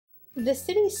The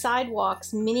City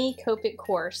Sidewalks mini Copic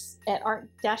course at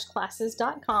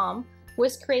art-classes.com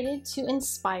was created to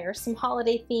inspire some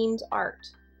holiday-themed art.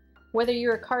 Whether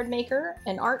you're a card maker,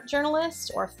 an art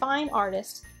journalist, or a fine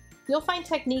artist, you'll find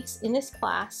techniques in this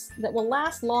class that will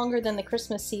last longer than the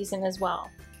Christmas season as well.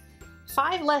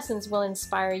 5 lessons will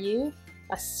inspire you: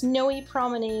 a snowy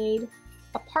promenade,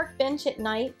 a park bench at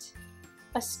night,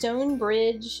 a stone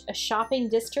bridge, a shopping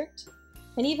district,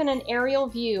 and even an aerial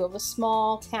view of a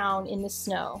small town in the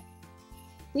snow.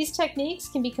 These techniques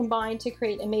can be combined to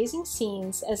create amazing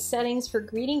scenes as settings for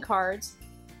greeting cards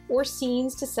or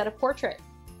scenes to set a portrait.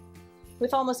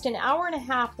 With almost an hour and a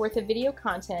half worth of video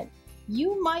content,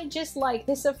 you might just like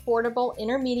this affordable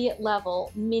intermediate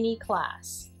level mini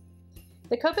class.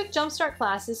 The Copic Jumpstart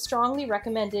class is strongly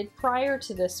recommended prior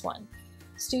to this one.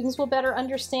 Students will better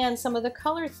understand some of the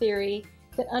color theory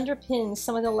that underpins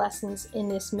some of the lessons in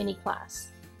this mini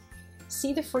class.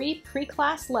 See the free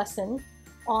pre-class lesson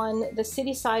on the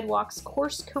City Sidewalks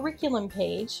course curriculum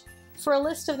page for a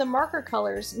list of the marker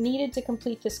colors needed to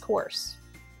complete this course.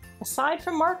 Aside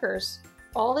from markers,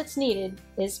 all that's needed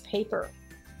is paper.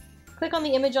 Click on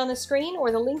the image on the screen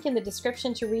or the link in the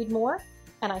description to read more,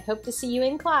 and I hope to see you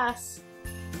in class.